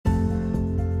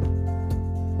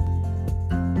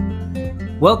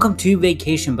Welcome to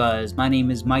Vacation Buzz. My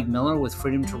name is Mike Miller with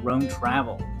Freedom to Roam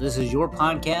Travel. This is your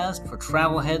podcast for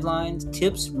travel headlines,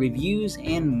 tips, reviews,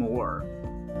 and more.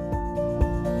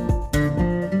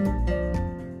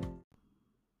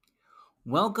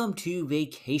 Welcome to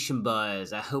Vacation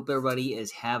Buzz. I hope everybody is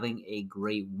having a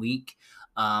great week.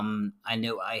 I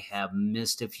know I have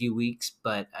missed a few weeks,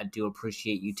 but I do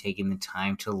appreciate you taking the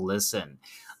time to listen.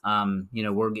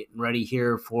 We're getting ready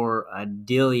here for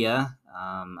Adelia.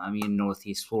 I'm in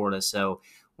Northeast Florida, so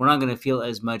we're not going to feel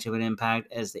as much of an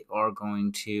impact as they are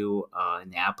going to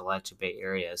in the Appalachia Bay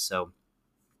area. So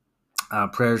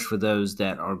prayers for those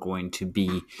that are going to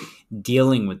be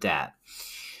dealing with that.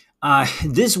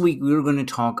 This week, we were going to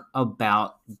talk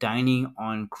about dining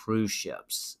on cruise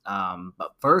ships.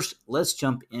 But first, let's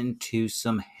jump into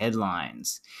some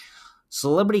headlines.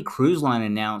 Celebrity Cruise Line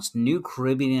announced new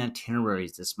Caribbean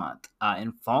itineraries this month.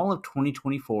 In fall of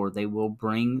 2024, they will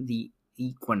bring the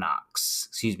Equinox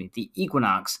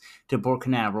to Port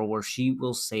Canaveral, where she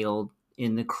will sail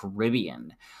in the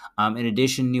Caribbean. In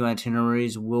addition, new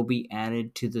itineraries will be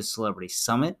added to the Celebrity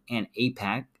Summit and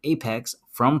Apex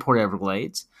from Port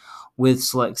Everglades, with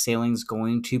select sailings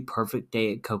going to Perfect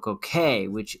Day at Coco Cay,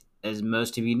 which, as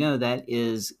most of you know, that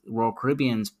is Royal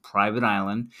Caribbean's private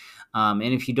island. And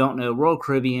if you don't know, Royal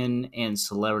Caribbean and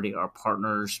Celebrity are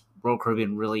partners. Royal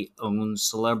Caribbean really owns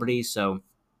Celebrity, so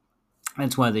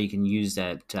that's why they can use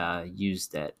that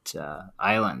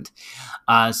island.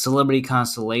 Celebrity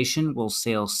Constellation will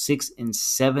sail 6 and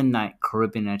 7 night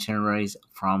Caribbean itineraries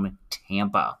from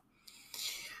Tampa.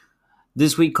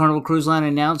 This week, Carnival Cruise Line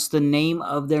announced the name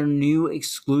of their new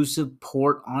exclusive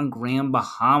port on Grand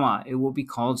Bahama. It will be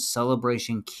called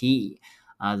Celebration Key.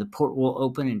 The port will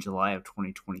open in July of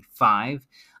 2025.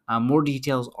 More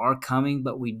details are coming,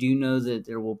 but we do know that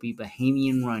there will be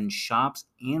Bahamian-run shops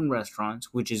and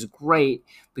restaurants, which is great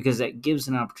because that gives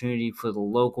an opportunity for the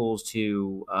locals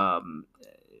to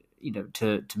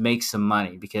make some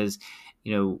money. Because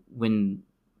when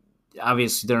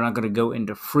obviously they're not going to go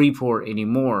into Freeport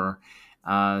anymore.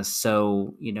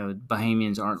 So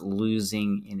Bahamians aren't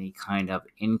losing any kind of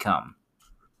income.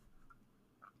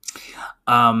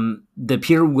 The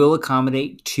pier will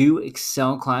accommodate 2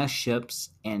 Excel class ships,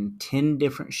 and 10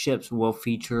 different ships will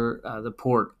feature the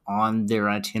port on their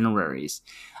itineraries.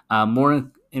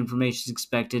 More information is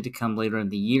expected to come later in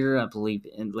the year, I believe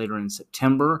later in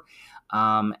September.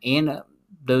 And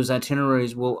those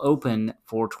itineraries will open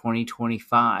for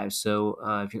 2025. So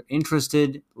if you're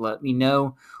interested, let me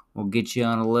know. We'll get you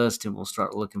on a list and we'll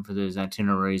start looking for those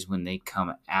itineraries when they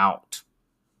come out.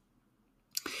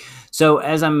 So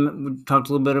we talked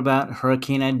a little bit about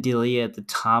Hurricane Idalia at the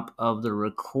top of the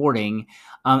recording.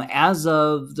 As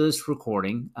of this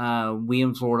recording, we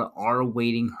in Florida are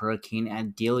awaiting Hurricane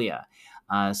Idalia.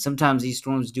 Sometimes these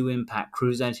storms do impact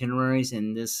cruise itineraries,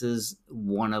 and this is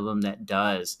one of them that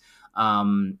does.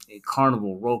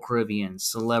 Carnival, Royal Caribbean,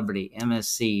 Celebrity,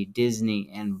 MSC, Disney,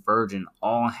 and Virgin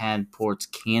all had ports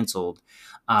canceled.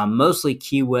 Mostly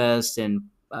Key West and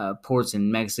ports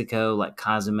in Mexico like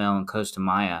Cozumel and Costa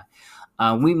Maya.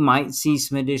 We might see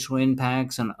some additional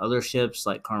impacts on other ships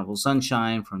like Carnival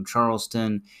Sunshine from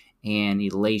Charleston and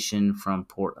Elation from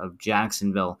Port of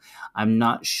Jacksonville. I'm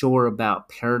not sure about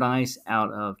Paradise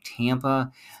out of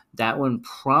Tampa. That one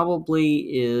probably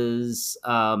is...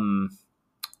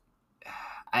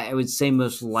 I would say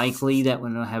most likely that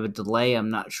one will have a delay. I'm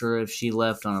not sure if she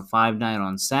left on a 5-night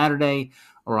on Saturday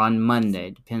or on Monday.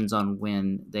 It depends on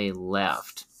when they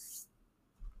left.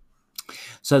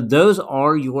 So those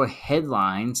are your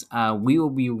headlines. We will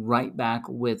be right back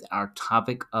with our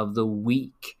topic of the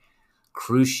week,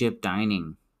 cruise ship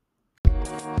dining.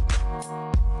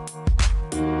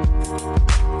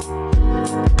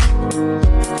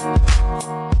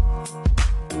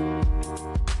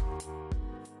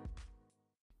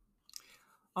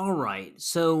 All right,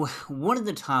 so one of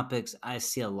the topics I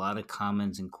see a lot of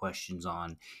comments and questions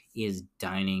on is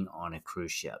dining on a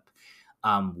cruise ship.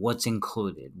 What's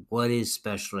included? What is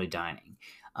specialty dining?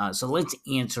 So let's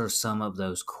answer some of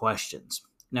those questions.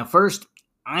 Now, first,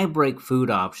 I break food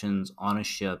options on a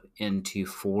ship into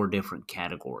 4 different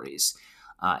categories.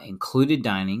 Included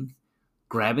dining,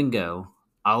 grab and go,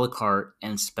 a la carte,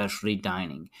 and specialty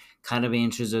dining. Kind of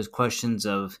answers those questions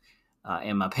of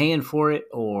am I paying for it,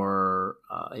 or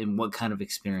and what kind of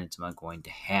experience am I going to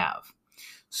have?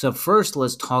 So first,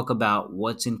 let's talk about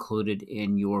what's included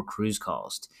in your cruise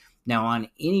cost. Now, on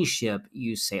any ship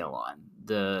you sail on,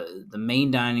 the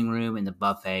main dining room and the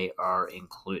buffet are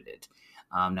included.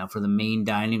 Now, for the main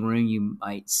dining room, you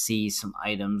might see some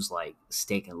items like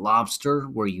steak and lobster,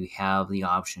 where you have the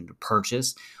option to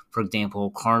purchase. For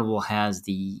example, Carnival has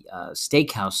the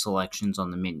steakhouse selections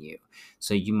on the menu.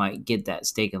 So you might get that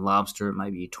steak and lobster. It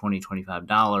might be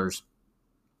 $25,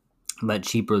 but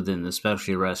cheaper than the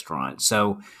specialty restaurant.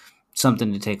 So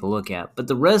something to take a look at. But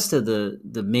the rest of the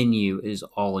menu is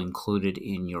all included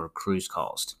in your cruise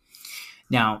cost.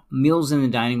 Now, meals in the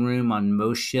dining room on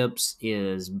most ships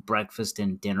is breakfast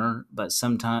and dinner, but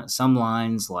sometimes some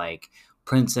lines like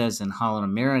Princess and Holland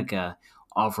America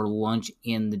offer lunch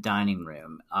in the dining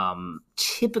room.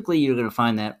 Typically, you're going to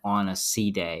find that on a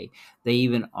sea day. They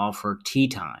even offer tea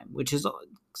time, which is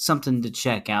something to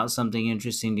check out, something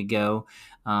interesting to go.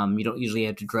 You don't usually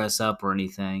have to dress up or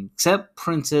anything, except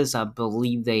Princess. I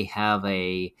believe they have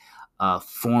a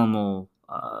formal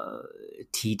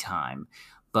tea time,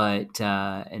 but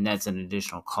and that's an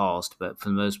additional cost. But for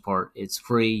the most part, it's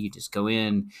free. You just go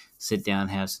in, sit down,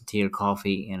 have some tea or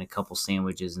coffee, and a couple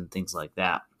sandwiches and things like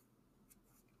that.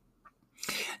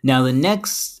 Now, the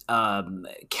next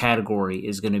category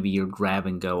is going to be your grab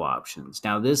and go options.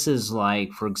 Now, this is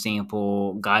like, for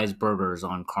example, Guy's Burgers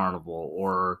on Carnival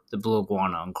or the Blue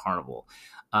Iguana on Carnival,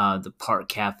 the Park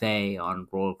Cafe on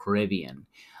Royal Caribbean.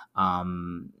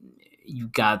 Um,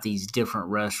 you've got these different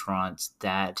restaurants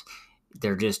that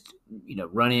they're just,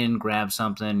 run in, grab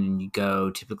something, and you go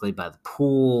typically by the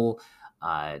pool,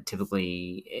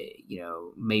 typically,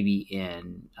 maybe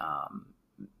in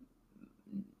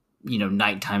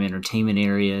nighttime entertainment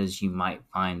areas. You might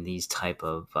find these type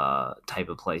of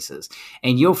places,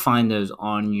 and you'll find those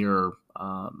on your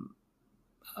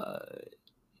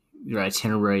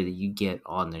itinerary that you get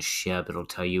on the ship. It'll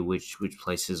tell you which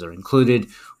places are included,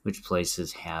 which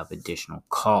places have additional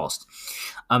cost.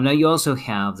 Now, you also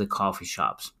have the coffee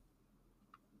shops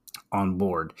on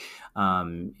board.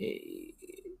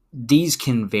 These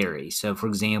can vary. So, for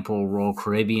example, Royal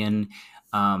Caribbean,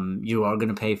 you are going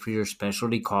to pay for your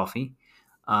specialty coffee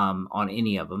on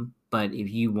any of them. But if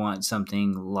you want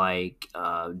something like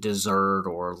dessert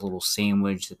or a little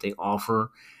sandwich that they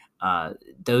offer,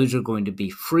 those are going to be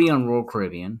free on Royal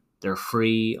Caribbean. They're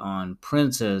free on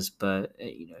Princess, but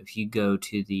if you go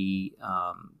to the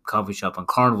coffee shop on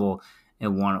Carnival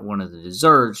and want one of the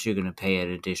desserts, you're going to pay an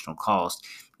additional cost,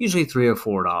 usually $3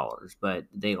 or $4, but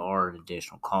they are an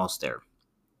additional cost there.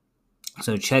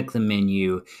 So check the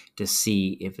menu to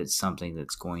see if it's something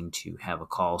that's going to have a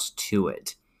cost to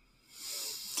it.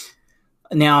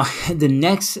 Now, the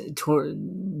next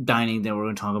dining that we're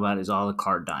going to talk about is a la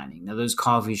carte dining. Now, those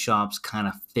coffee shops kind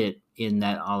of fit in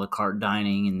that a la carte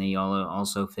dining, and they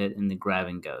also fit in the grab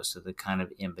and go, so they're kind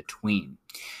of in between.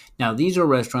 Now, these are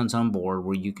restaurants on board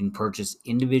where you can purchase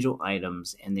individual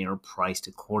items, and they are priced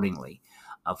accordingly.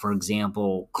 For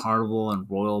example, Carnival and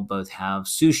Royal both have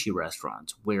sushi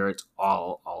restaurants where it's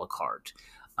all a la carte.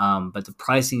 But the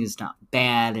pricing is not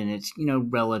bad, and it's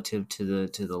relative to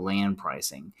the land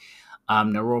pricing.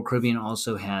 Now, Royal Caribbean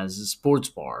also has a sports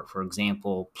bar, for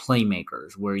example,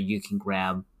 Playmakers, where you can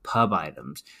grab pub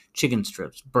items, chicken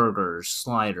strips, burgers,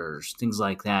 sliders, things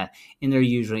like that, and they're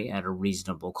usually at a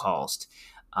reasonable cost.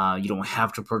 You don't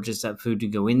have to purchase that food to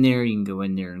go in there. You can go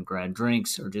in there and grab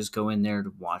drinks or just go in there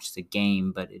to watch the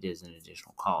game, but it is an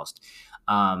additional cost.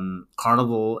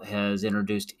 Carnival has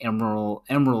introduced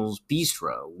Emerald's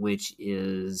Bistro, which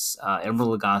is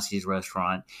Emeril Lagasse's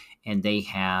restaurant, and they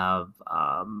have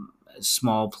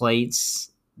small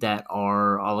plates that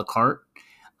are a la carte.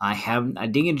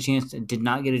 Did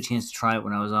not get a chance to try it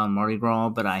when I was on Mardi Gras,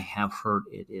 but I have heard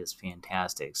it is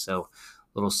fantastic. So,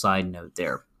 little side note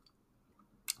there.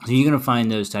 So you're going to find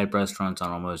those type restaurants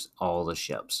on almost all the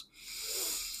ships.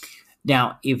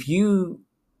 Now, if you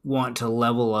want to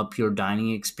level up your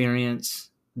dining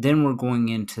experience, then we're going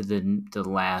into the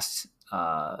last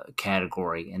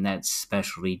category, and that's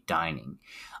specialty dining.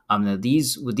 Now with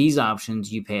these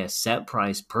options, you pay a set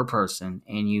price per person,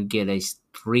 and you get a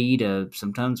 3 to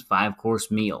sometimes 5 course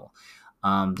meal.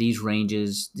 These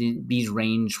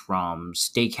range from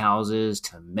steakhouses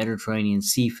to Mediterranean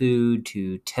seafood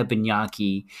to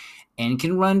teppanyaki, and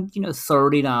can run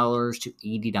 $30 to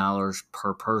 $80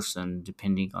 per person,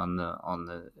 depending on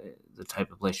the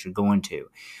type of place you're going to.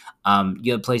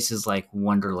 You have places like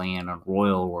Wonderland on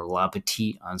Royal or La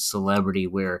Petite on Celebrity,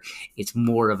 where it's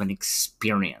more of an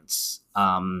experience.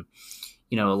 A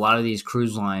lot of these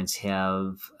cruise lines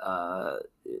have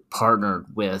partnered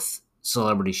with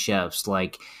celebrity chefs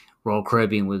like Royal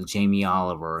Caribbean with Jamie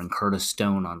Oliver and Curtis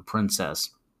Stone on Princess.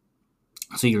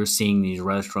 So you're seeing these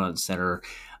restaurants that are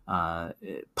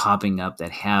popping up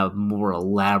that have more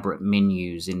elaborate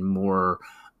menus and more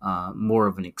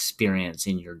of an experience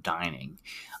in your dining.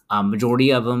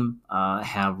 Majority of them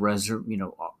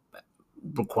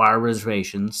require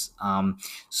reservations.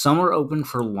 Some are open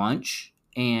for lunch,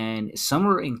 and some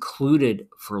are included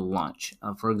for lunch.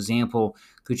 For example,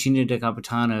 Cucina del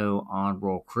Capitano on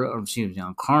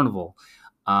Carnival,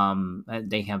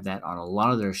 they have that on a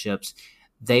lot of their ships.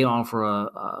 They offer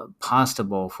a pasta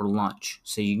bowl for lunch,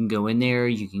 so you can go in there,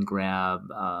 you can grab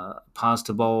a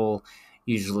pasta bowl.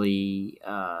 Usually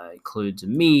includes a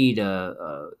meat,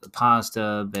 a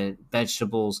pasta,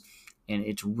 vegetables, and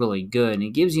it's really good. And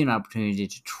it gives you an opportunity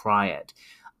to try it.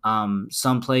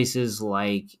 Some places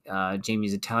like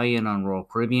Jamie's Italian on Royal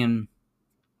Caribbean,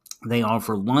 they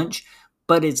offer lunch,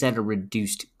 but it's at a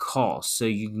reduced cost, so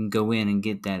you can go in and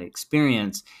get that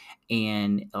experience.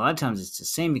 And a lot of times, it's the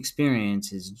same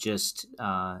experience as just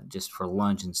for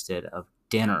lunch instead of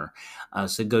dinner.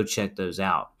 So go check those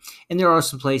out. And there are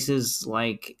some places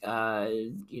like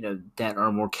that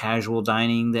are more casual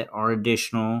dining that are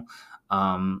additional,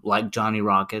 like Johnny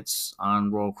Rockets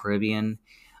on Royal Caribbean.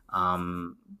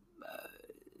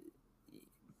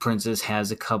 Princess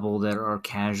has a couple that are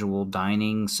casual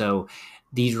dining. So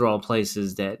these are all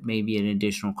places that may be an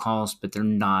additional cost, but they're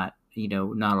not,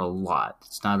 not a lot.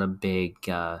 It's not a big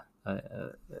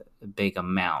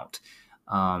amount.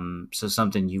 So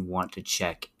something you want to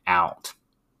check out.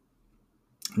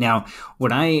 Now,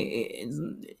 what I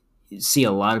see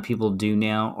a lot of people do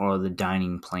now are the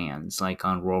dining plans, like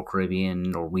on Royal Caribbean,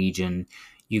 Norwegian.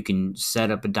 You can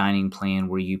set up a dining plan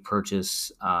where you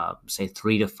purchase, say,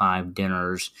 3 to 5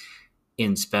 dinners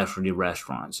in specialty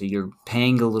restaurants. So you're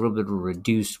paying a little bit of a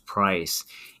reduced price.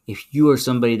 If you are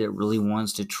somebody that really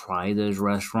wants to try those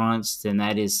restaurants, then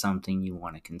that is something you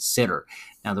want to consider.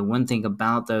 Now, the one thing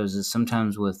about those is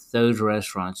sometimes with those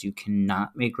restaurants, you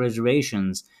cannot make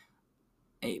reservations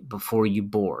before you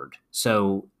board.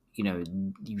 So,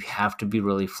 you have to be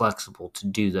really flexible to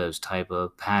do those type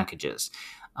of packages.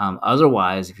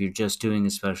 Otherwise, if you're just doing a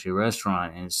specialty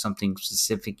restaurant and it's something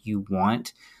specific you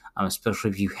want, especially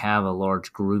if you have a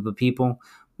large group of people,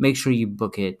 make sure you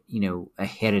book it,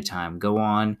 ahead of time. Go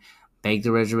on, make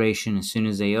the reservation as soon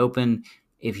as they open.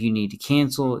 If you need to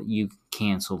cancel, you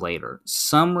cancel later.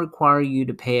 Some require you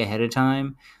to pay ahead of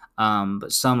time,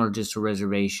 but some are just a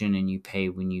reservation and you pay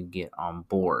when you get on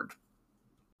board.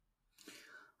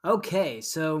 Okay,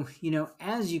 so,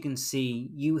 as you can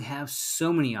see, you have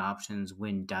so many options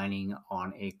when dining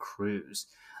on a cruise.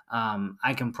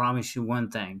 I can promise you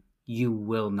one thing: you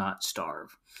will not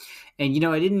starve. And,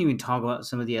 I didn't even talk about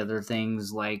some of the other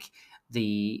things like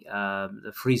the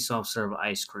free self-serve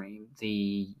ice cream,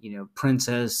 the,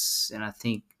 Princess, and I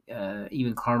think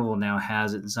even Carnival now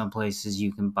has it in some places.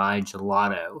 You can buy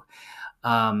gelato.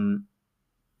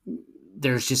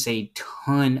 There's just a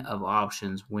ton of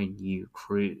options when you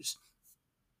cruise.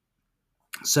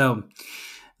 So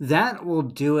that will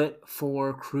do it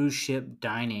for cruise ship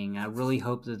dining. I really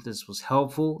hope that this was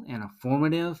helpful and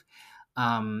informative.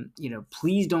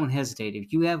 Please don't hesitate.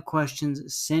 If you have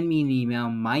questions, send me an email,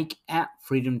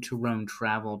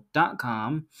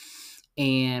 mike@freedomtoroamtravel.com.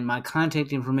 And my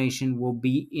contact information will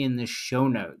be in the show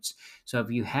notes. So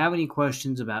if you have any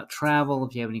questions about travel,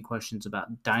 if you have any questions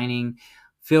about dining,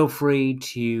 feel free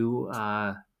to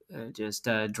just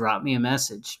drop me a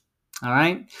message. All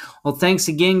right. Well, thanks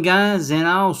again, guys, and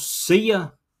I'll see ya.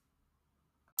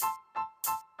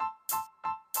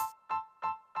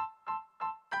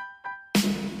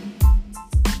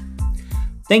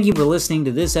 Thank you for listening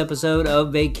to this episode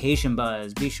of Vacation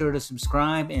Buzz. Be sure to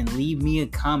subscribe and leave me a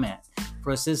comment.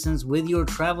 For assistance with your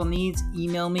travel needs,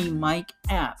 email me,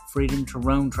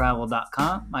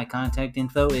 mike@freedomtoroamtravel.com. My contact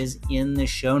info is in the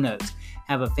show notes.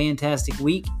 Have a fantastic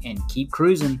week and keep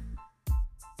cruising.